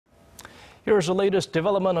Here's the latest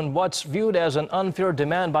development on what's viewed as an unfair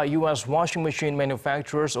demand by U.S. washing machine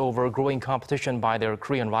manufacturers over growing competition by their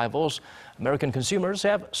Korean rivals. American consumers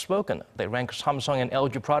have spoken. They rank Samsung and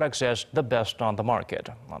LG products as the best on the market.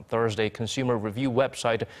 On Thursday, consumer review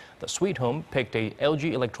website The Sweet Home picked a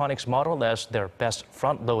LG Electronics model as their best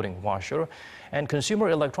front-loading washer. And consumer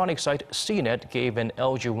electronics site CNET gave an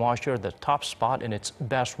LG washer the top spot in its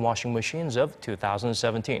best washing machines of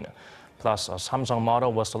 2017. Plus, a Samsung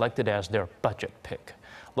model was selected as their budget pick.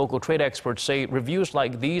 Local trade experts say reviews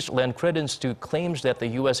like these lend credence to claims that the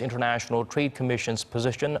U.S. International Trade Commission's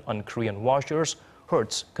position on Korean washers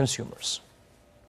hurts consumers.